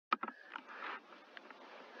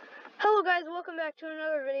Hello guys, welcome back to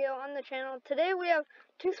another video on the channel. Today we have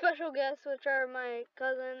two special guests, which are my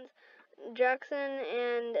cousins, Jackson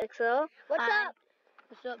and Excel. What's Hi. up?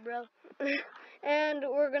 What's up, bro? And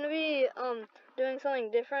we're going to be doing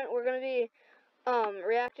something different. We're going to be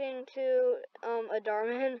reacting to a Dhar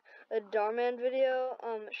Mann video.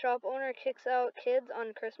 Shop owner kicks out kids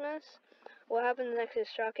on Christmas. What happens next is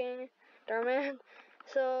shocking. Dhar Mann.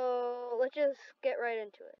 So let's just get right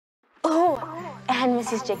into it. Oh, and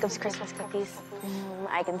Mrs. Jacobs' Christmas cookies.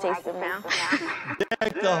 I can taste them now.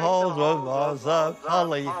 Deck the halls with boughs of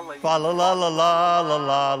holly, fa la la la la la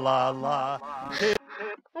la la la.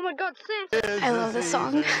 Oh my God, Santa! I love this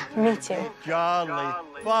song. Me too. Jolly,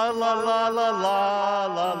 fa la la la la la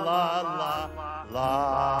la la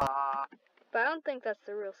la. But I don't think that's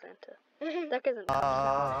the real Santa. That isn't.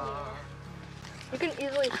 You can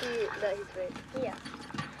easily see that he's fake. Yeah.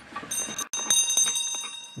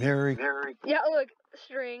 Merry Yeah, look,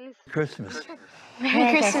 strings. Christmas.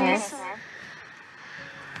 Merry Christmas. There's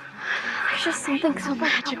just something so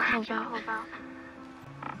magical about.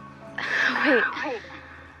 Wait.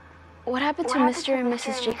 What happened to Mr. and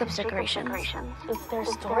Mrs. Jacobs' decorations? Is their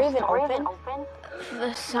store even open?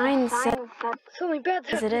 The sign says Something bad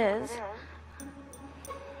as it is.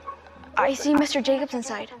 I see Mr. Jacobs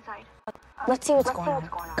inside. Let's see what's going on.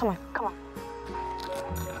 Come on.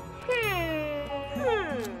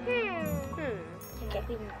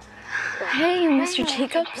 Hey, Mr.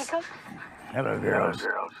 Jacobs. Hello, girls.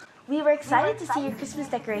 We were excited to see your Christmas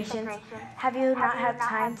decorations. Have you not had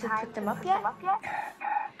time to put them up yet?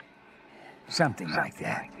 Something like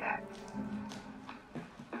that.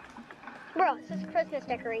 Bro, this is Christmas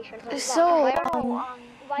decorations. So,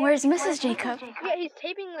 where's Mrs. Jacobs? Yeah, he's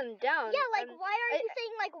taping them down. Yeah, like, why are you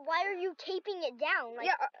saying, like, why are you taping it down? Like,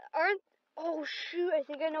 Yeah, aren't... Oh, shoot, I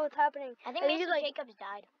think I know what's happening. I think he's, Mr. like... Jacobs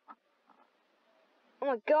died. Oh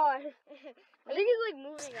my God. I think he's, like,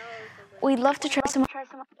 moving out or something. We'd love to try some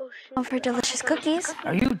Oh, shoot. of her delicious cookies.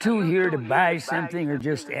 Are you two here to buy something or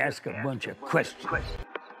just ask a bunch of questions?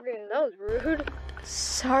 That was rude.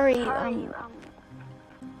 Sorry,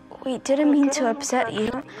 we didn't mean to upset you.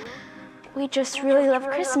 We just really love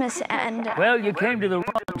Christmas and... Well, you came to the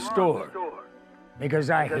wrong store. Because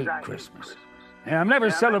I hate Christmas. And I'm never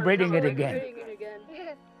celebrating it again.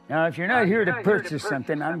 Now, if you're not here to purchase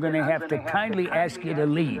something, I'm going to have to kindly ask you to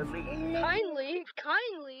leave. Kindly?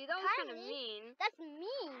 Kindly? That was kind of mean. That's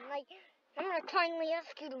mean. Like, I'm gonna kindly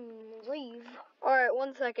ask you to leave. Alright,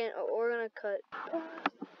 1 second. Oh, we're gonna cut.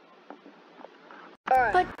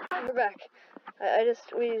 Alright, we're back.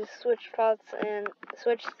 We switched spots and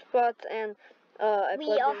I We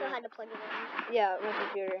plugged also in. had to plug it in. Yeah, my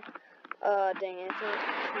computer. Dang it.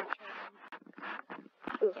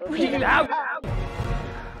 Ooh, okay. Get out!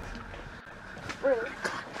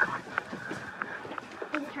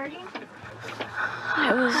 Is it charging?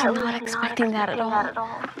 I was not expecting that at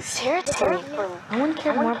all. Seriously? No one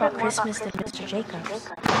cared more about Christmas than Mr. Jacobs.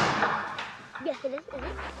 Yes, it is. Is it?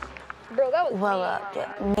 Bro, that was Well,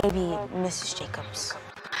 maybe Mrs. Jacobs.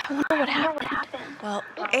 I wonder what happened. Well,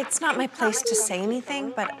 it's not my place to say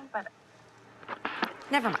anything, but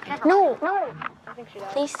never mind. No, I think she died.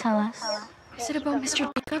 please tell us. Is it about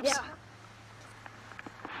Mr. Jacobs?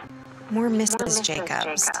 More Mrs.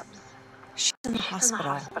 Jacobs. She's in the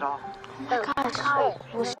hospital. Oh my gosh.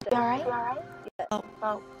 Was she alright?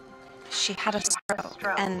 Well, she had a stroke,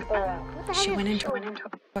 and she went into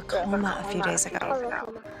a coma a few days ago.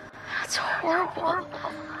 That's horrible.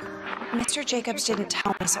 Mr. Jacobs didn't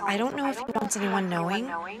tell me, so I don't know if he wants anyone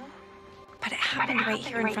knowing, but it happened right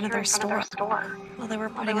here in front of their store while they were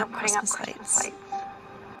putting up Christmas lights.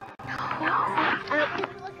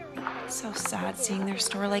 So sad seeing their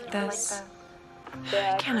store like this.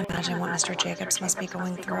 I can't imagine what Mr. Jacobs must be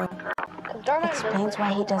going through. Explains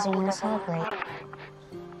why he doesn't want to celebrate.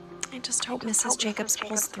 I just hope Mrs. Jacobs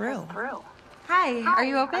pulls through. Hi, are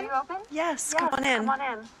you open? Yes, come on in.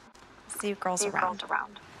 See you girls around.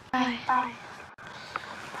 Bye.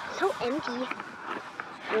 So empty.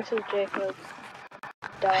 Mrs. Jacobs I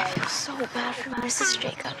died. feel so bad for Mrs.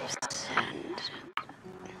 Jacobs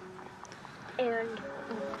And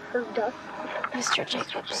her death. Mr.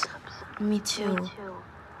 Jacobs. Me too.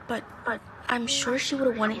 But I'm sure she would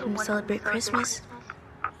have wanted him to celebrate Christmas,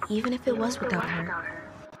 even if it was without her.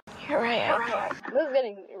 You're right. This is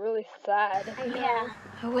getting really sad. Yeah.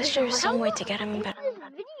 I wish there was some way to get him better. This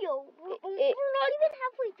video, we're not even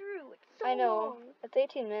halfway through. It's so I know. long. It's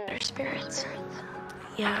 18 minutes. Their spirits.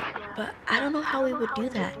 Yeah, but I don't know how we would do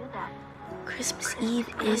that. Christmas Eve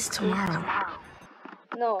is tomorrow.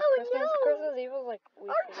 No, Oh, Christmas Eve was like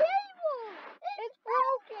weeks Our ago. table! It's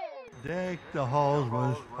broken! Deck the halls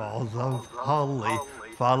with boughs of holly,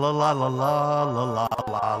 fa la la la la la la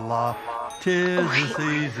la la. 'Tis the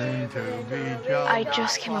season to be jolly. I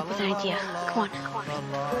just came up with an idea. Come on.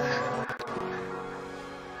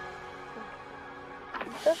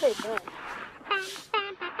 What are they doing?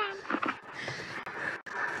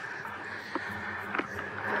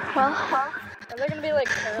 Well, Are they gonna be like?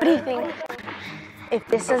 what do you think? If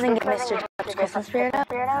this doesn't get Mr. Jacobs' Christmas spirit up,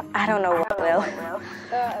 I don't know what will.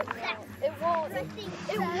 It won't.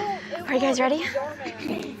 It won't. Are you guys ready?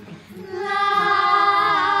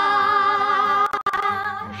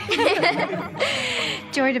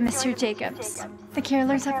 Joy to Mr. Jacobs. The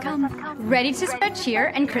carolers have come, ready to spread cheer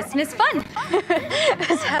and Christmas fun.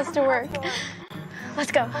 This has to work.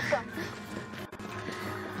 Let's go.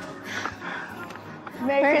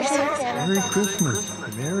 Merry Christmas. Merry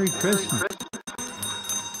Christmas. Merry Christmas.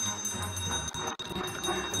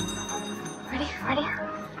 Ready? Ready?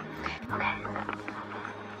 Okay.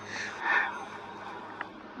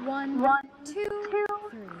 One, two, three.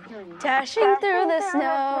 Dashing through the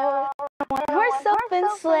snow, one horse open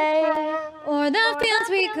sleigh. O'er the fields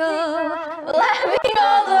we go, Laughing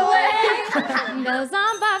all the way. bells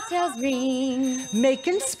on bobtails ring.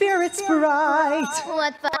 Making spirits bright.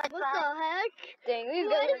 What the heck? Dang, these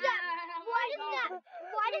Why guys does that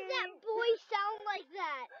voice sound like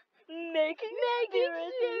that? making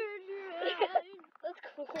spirits. That's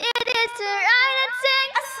cool. It is to ride and sing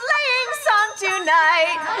a sleighing song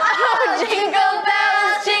tonight. Oh, jingle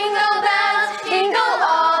bells, jingle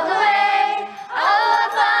all the way. Oh,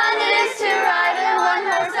 what fun it is to ride in one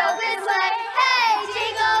horse open sleigh. Hey,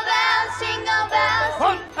 jingle bells.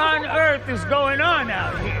 What on earth is going on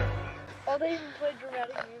out here? Oh, they even play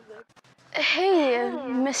dramatic music. Hey,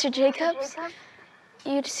 Mr. Jacobs.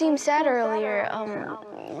 You seemed sad earlier,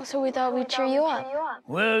 so we thought we'd cheer you up.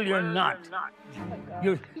 Well, you're not.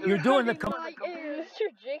 You're doing the Mr.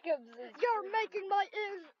 Jacobs is. You're making my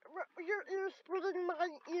ears, your ears splitting my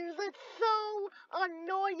ears. It's so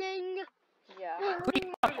annoying. Yeah.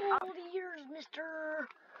 Old ears, Mr.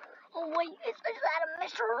 Oh wait, is that a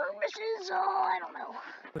Mr. or Mrs.? Oh, I don't know.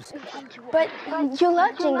 But you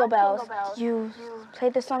love Jingle Bells. You play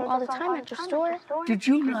this song all the time at your store. Did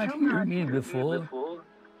you not hear me before?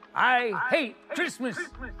 I hate Christmas,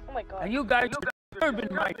 Oh my God. and you guys are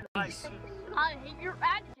disturbing my peace. I hate your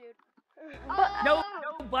attitude. No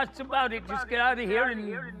buts about it. Just get out of here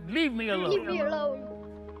and leave me alone. Leave me alone.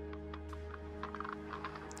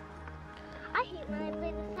 I hate when I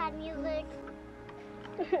play the sad music.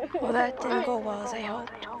 Well, that didn't go well as I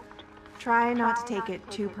hoped. Try not to take it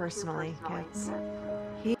too personally, kids.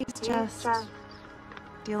 He's just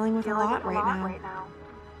dealing with a lot right now.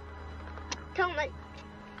 Tell me.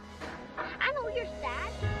 I know you're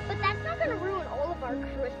sad, but that's not gonna ruin all of our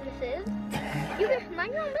Christmases. You can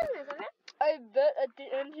mind your own business, okay? I bet at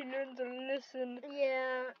the end he learns to listen.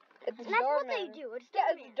 Yeah. It's And that's what they Darman. do. It's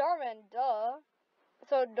Yeah, it's Darman, duh.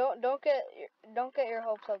 So don't get your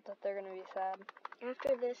hopes up that they're gonna be sad.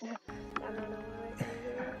 After this, I don't know what I can do.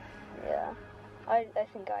 Yeah. I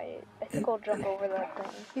think I'll jump over that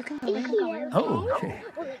thing. You can Oh, okay.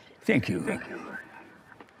 Thank you.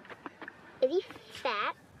 Is he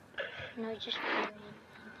fat? No, he's just fat.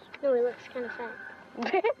 No, he looks kind of fat.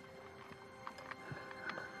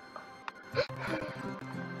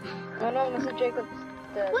 Oh no, Mr. Jacobs.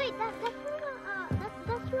 Wait,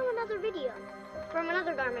 that's from another video. From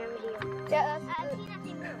another Dhar Mann video. Yeah, I've seen that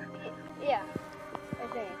same room. yeah. I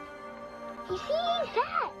think. He's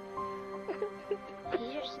fat.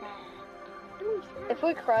 He's just sad. No, he's sad. If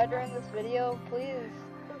we cry during this video, please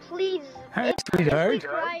Please. Hi, If we sweetheart.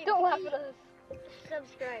 cry, don't laugh at us.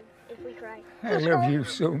 subscribe if we cry. I love you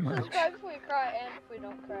so much. Subscribe if we cry and if we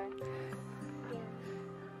don't cry.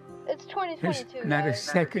 It's There's 2022. not a guys.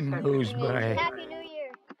 second goes by. Happy New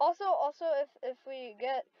Year. Also, if we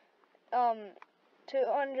get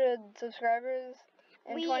 200 subscribers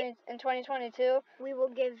in 2022, We will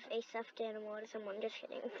give a stuffed animal to someone. Just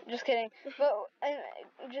kidding. just kidding. But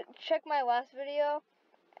check my last video,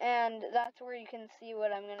 and that's where you can see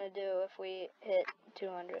what I'm gonna do if we hit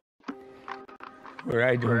 200. Where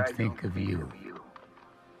I don't think of you.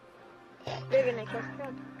 They're gonna kiss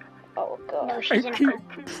her. Oh god. No, I she's gonna.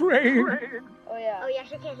 keep praying Oh yeah. Oh yeah,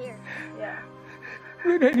 she can't hear. Yeah.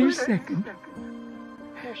 that any second,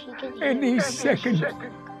 No, she can hear. any second,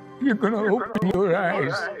 you're gonna open your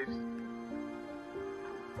eyes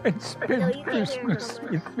and No, spend you can't hear Christmas her.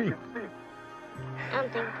 with me. I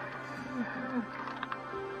don't think.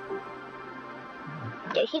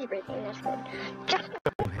 Yeah, he's breathing. That's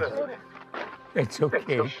good. It's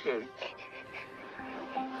okay.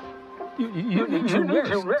 You need to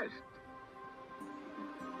rest.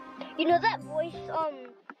 You know that voice,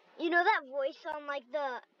 You know that voice on like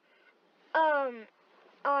the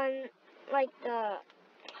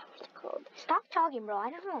what's it called? Stop talking, bro.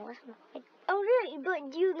 I don't know. Listen. Oh really?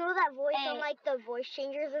 But do you know that voice on like the voice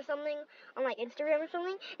changers or something on like Instagram or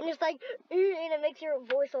something? And it's like, and it makes your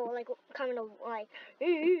voice all like kind of like.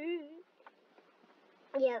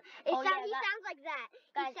 Yeah, he sounds like that.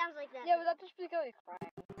 He sounds like that. Yeah, but that's just because he's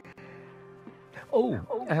crying.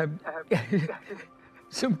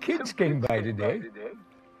 Some kids came by today.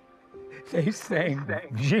 They sang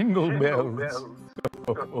Jingle Bells.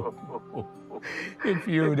 If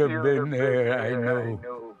you'd have been there, I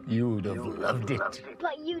know you'd have loved it.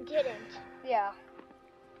 But you didn't. Yeah.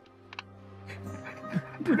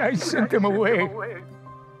 But I sent them away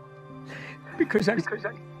because I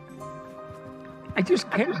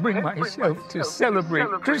just can't bring myself to celebrate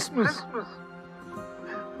Christmas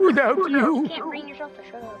without you. You can't bring yourself to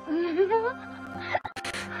shut up.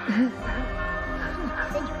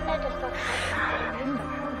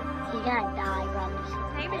 He's gonna die, brother.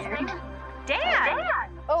 Dad!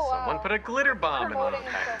 Oh, wow. Someone put a glitter bomb in one of the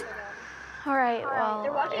packets. All right,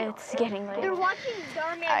 well, it's getting late. They're watching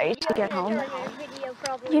Dhar Mann I should get home. video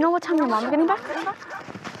probably. You know what time your mom's getting back?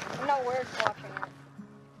 No, we're watching it.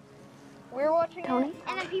 We're watching Tony? it.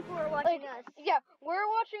 And then people are watching us. Yeah, we're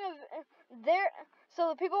watching so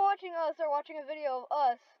the people watching us are watching a video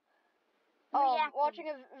of us. Watching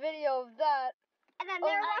a video of that. And then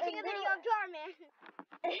they're watching a video of Dhar Mann.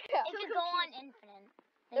 Yeah. It could go on infinite.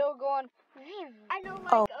 It'll go on. I know,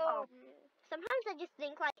 like, sometimes I just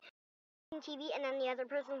think, like, TV and then the other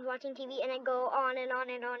person's watching TV and then go on and on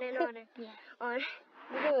and on and on and on.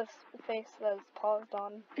 Look at this face that's paused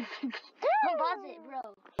on. Pause it,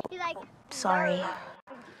 bro. He's like, Sorry.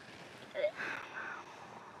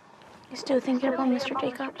 You still thinking about Mr.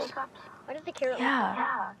 Jacobs? why does the carrot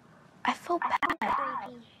Yeah. I feel bad.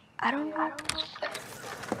 I don't know.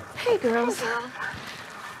 Hey, girls.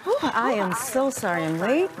 Oh, I am so sorry I'm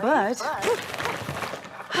late, but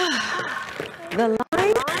the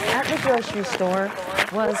line at the grocery store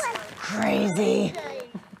was crazy.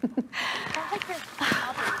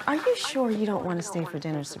 Are you sure you don't want to stay for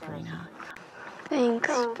dinner, Sabrina? Thanks,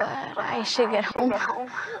 but I should get home.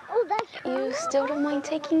 Oh, that's You still don't mind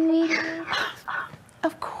taking me?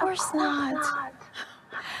 Of course not.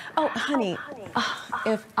 Oh, honey,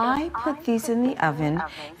 if I put these in the oven,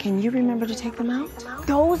 can you remember to take them out?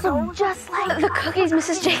 Those are just like the cookies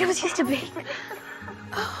Mrs. Jacobs used to bake.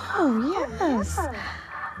 Oh, yes.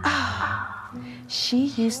 She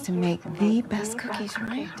used to make the best cookies,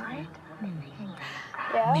 right?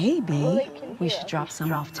 Yeah. Maybe we should drop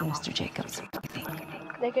some off to Mr. Jacobs.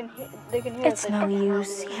 They can hear It's no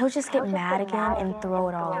use. He'll just get mad again and throw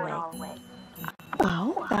it all away.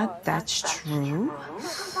 Well, that's true.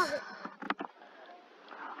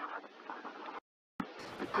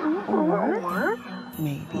 Or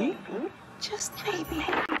maybe, just maybe,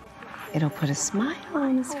 it'll put a smile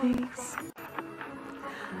on his face.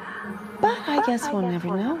 But I guess we'll never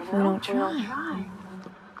know if we don't try.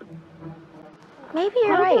 Maybe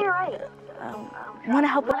you're right. Want to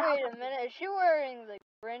help her? Wait a minute, is she wearing the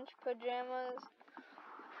Grinch pajamas?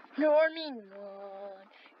 No, I mean what?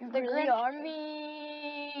 You really are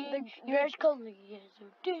mean. Your color is so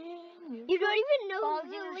dim. You don't even know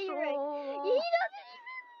the lyric. He doesn't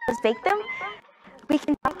Just bake them? We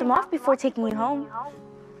can drop them off before taking you home.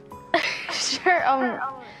 Sure,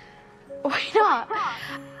 why not?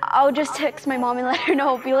 I'll just text my mom and let her know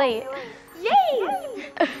I'll be late. Yay!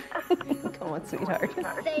 Come on, sweetheart. There's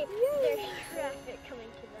traffic coming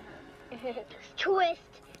to the house. Twist.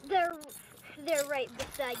 They're right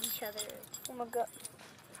beside each other. Oh my god.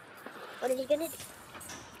 What are you gonna do?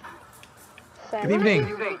 Good evening.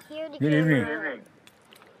 Good evening.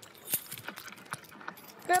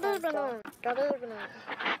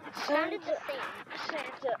 Sounded the same.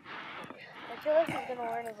 Santa. I feel like he's gonna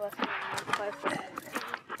learn his lesson in 5 seconds.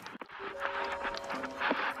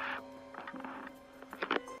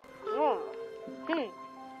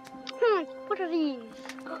 What are these?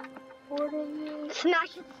 What are these?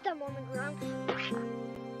 Smash the stem on the ground.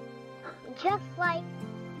 Just like.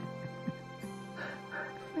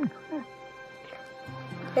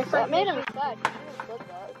 That made him sad. He didn't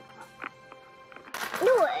that.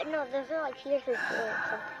 No, those are like seriously cool.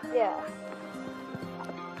 Yeah.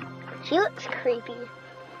 She looks creepy.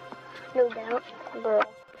 No doubt. Bro.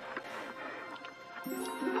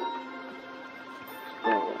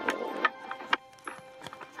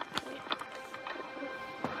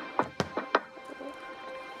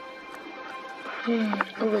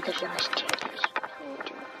 Ooh, there's nice cherries.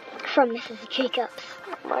 From Mrs. Jacobs.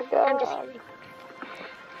 Oh my god. I'm just kidding.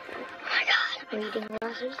 Oh my god, I'm eating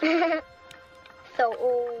glasses. So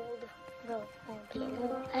old.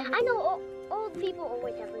 I know old people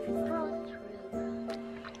always have reasons.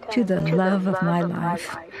 To the love of my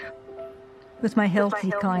life. With my health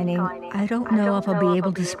declining, I don't know if I'll be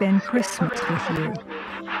able to spend Christmas with you.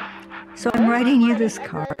 So I'm writing you this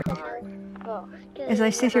card. As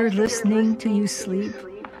I sit here listening to you sleep,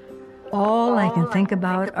 all I can think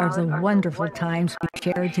about are the wonderful times we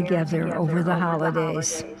shared together over the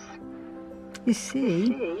holidays. You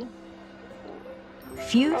see,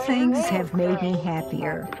 few things have made me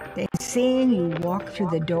happier than seeing you walk through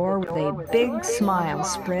the door with a big smile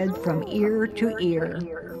spread from ear to ear.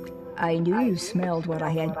 I knew you smelled what I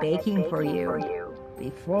had baking for you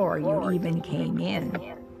before you even came in.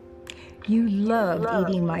 You loved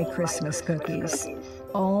eating my Christmas cookies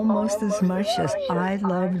almost as much as I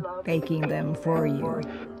loved baking them for you.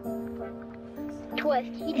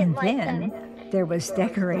 And then there was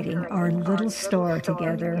decorating our little store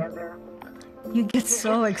together. You get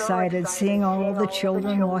so excited seeing all the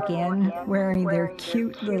children walk in wearing their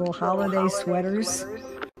cute little holiday sweaters.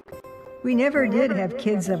 We never did have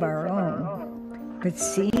kids of our own, but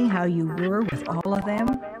seeing how you were with all of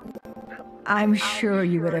them, I'm sure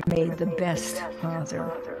you would have made the best father.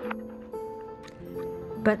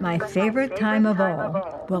 But my favorite time of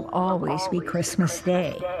all will always be Christmas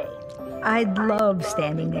Day. I'd love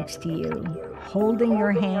standing next to you, holding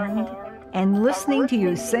your hand, and listening to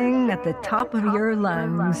you sing at the top of your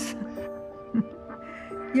lungs.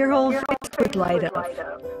 Your whole face would light up,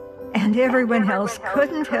 and everyone else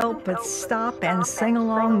couldn't help but stop and sing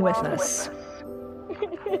along with us.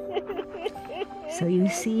 So you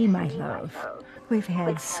see, my love, we've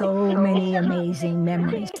had so many amazing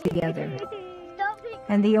memories together.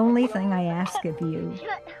 And the only thing I ask of you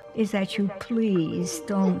is that you please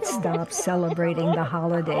don't stop celebrating the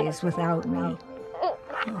holidays without me.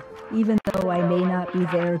 Even though I may not be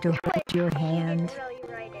there to hold your hand,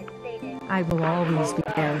 I will always be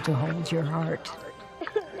there to hold your heart.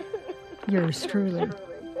 Yours truly,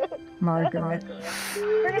 Margaret.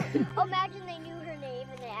 Imagine they knew her name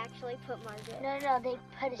and they actually put Margaret. No, they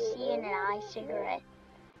put a C in an I cigarette.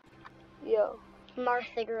 Yo. Mar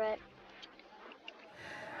cigarette.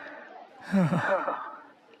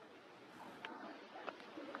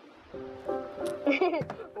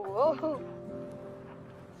 Whoa.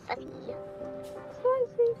 Sucky.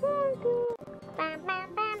 Bam, bam,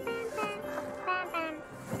 bam, bam, bam, bam, bam,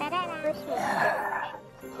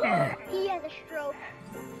 bam. He has a stroke.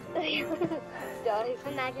 Guys.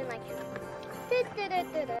 Imagine like. That's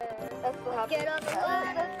the happy. Get up.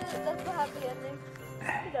 That's the happy ending.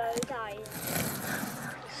 He dies.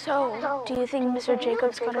 So, do you think Mr.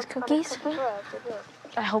 Jacobs got his cookies?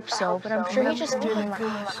 I hope so, but I'm sure he just threw them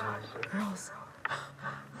away. Girls,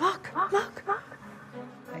 look, look.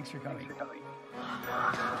 Thanks for coming.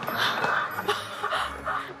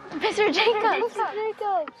 Mr. Jacobs!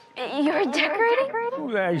 You're decorating?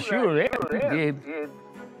 Well, I sure am.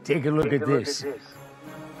 Take a look at this.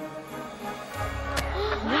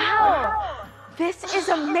 Wow! This is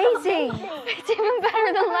amazing! It's even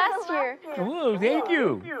better than last year. Well, thank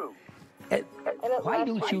you. Why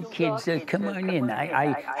don't you kids come on in?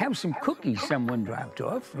 I have some cookies someone dropped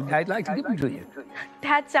off, and I'd like to give them to you.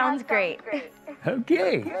 That sounds great.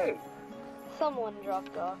 Okay. Someone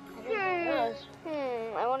dropped off.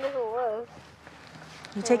 I wonder who it was.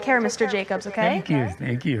 You take care of Mr. Jacobs, okay?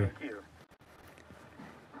 Thank you.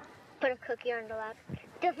 Put a cookie on the lap.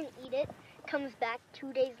 Doesn't eat it. Comes back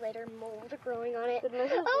 2 days later. Moles are growing on it.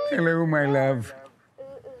 Hello, my love.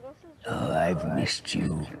 Oh, I've missed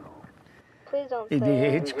you. Please don't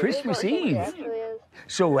say It's Christmas Eve, actually is.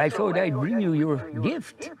 so I thought I'd bring you your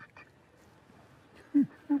gift.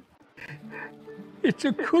 It's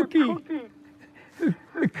a cookie,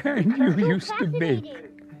 the kind you used to bake.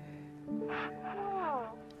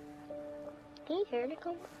 Can you hear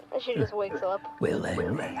Nicole? She just wakes up. Well,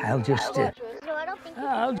 I'll just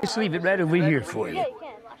leave it right over here for you. Yeah, you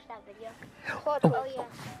can. Watch that video. Oh,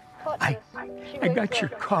 yeah. I got your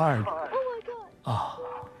card. Oh my God.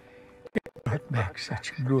 Oh, it brought back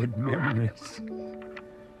such good memories.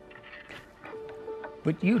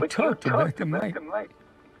 But you talked about them like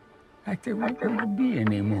there weren't going to be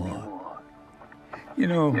any more. You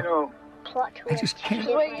know, I just can't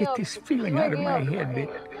get this feeling out of my head that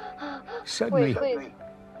suddenly...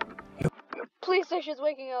 Please say she's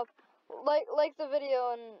waking up. Like the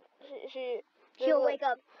video and she'll wake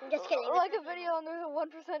up. I'm just kidding. Like a video and there's a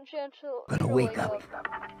 1% chance she'll wake up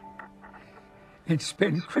and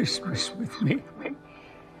spend Christmas with me.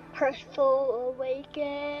 Her soul awakens.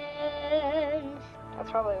 That's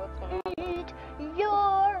probably what's gonna happen.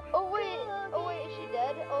 Oh wait, is she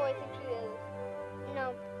dead? Oh, I think she is.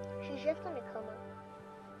 No, she's just in a coma.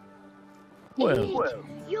 Well,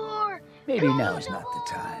 Your maybe now's not the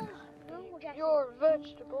time. Your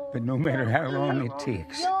vegetable. But no matter how long it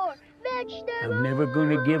takes, your vegetable. I'm never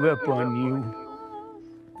gonna give up on you.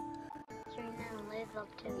 So you're gonna live up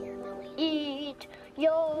to your million. Eat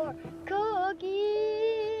your cookies.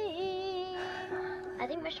 I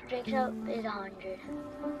think Mr. Jacob is 100.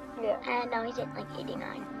 Yeah. And now he's at like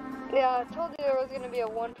 89. Yeah, I told you there was gonna be a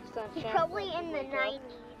 1% He's chance. probably in the 90s.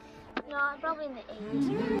 No, probably in the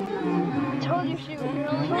 80s. I told you she was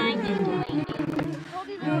Probably 90s to 80s. I told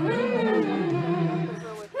you there was gonna be a 1% chance of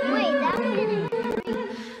her with me. Wait, that was in 83.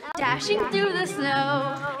 Dashing through the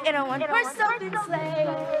snow in a one-horse open sleigh.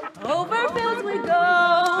 Over fields we go,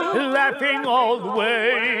 Laughing all the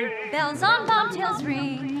way. bells on bobtails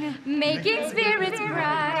ring, making spirits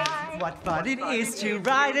bright. What fun it is to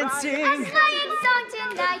ride and A sing! sleighing song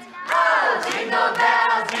tonight. Oh, jingle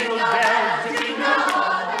bells, jingle bells, jingle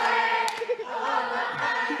all the way.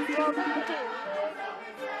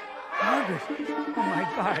 Margaret! Oh my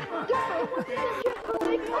God!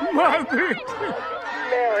 Margaret!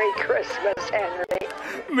 Merry Christmas, Henry.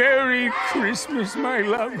 Merry Christmas, my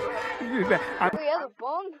love. I'm We have a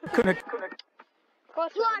bomb. gonna.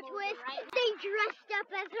 Plot twist, they dressed up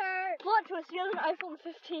as her. Plot twist, you have an iPhone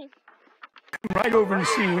 15. Come right over and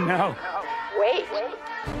see you now. Wait.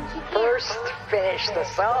 First, finish the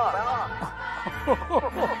song.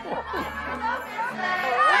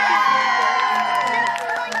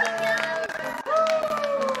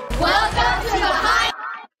 Welcome to Behind.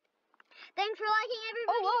 Thanks for liking,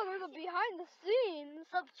 everybody. Oh wow, there's a behind the scenes.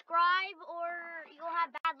 Subscribe or you'll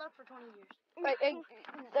have bad luck for 20 years. I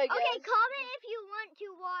Okay, comment if you want to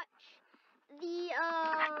watch the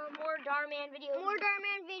more Dhar Mann videos. More Dhar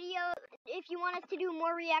Mann videos. If you want us to do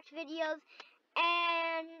more React videos,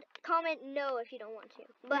 and comment no if you don't want to.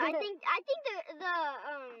 But I think the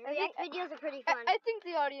React videos are pretty fun. I think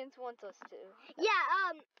the audience wants us to.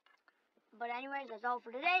 Yeah. But anyways, that's all for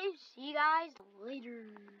today. See you guys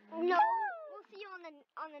later. No, we'll see you on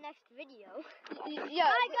the next video. Yeah.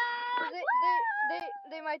 Bye guys.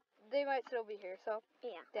 They might still be here. So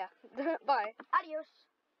yeah. Yeah. Bye. Adios.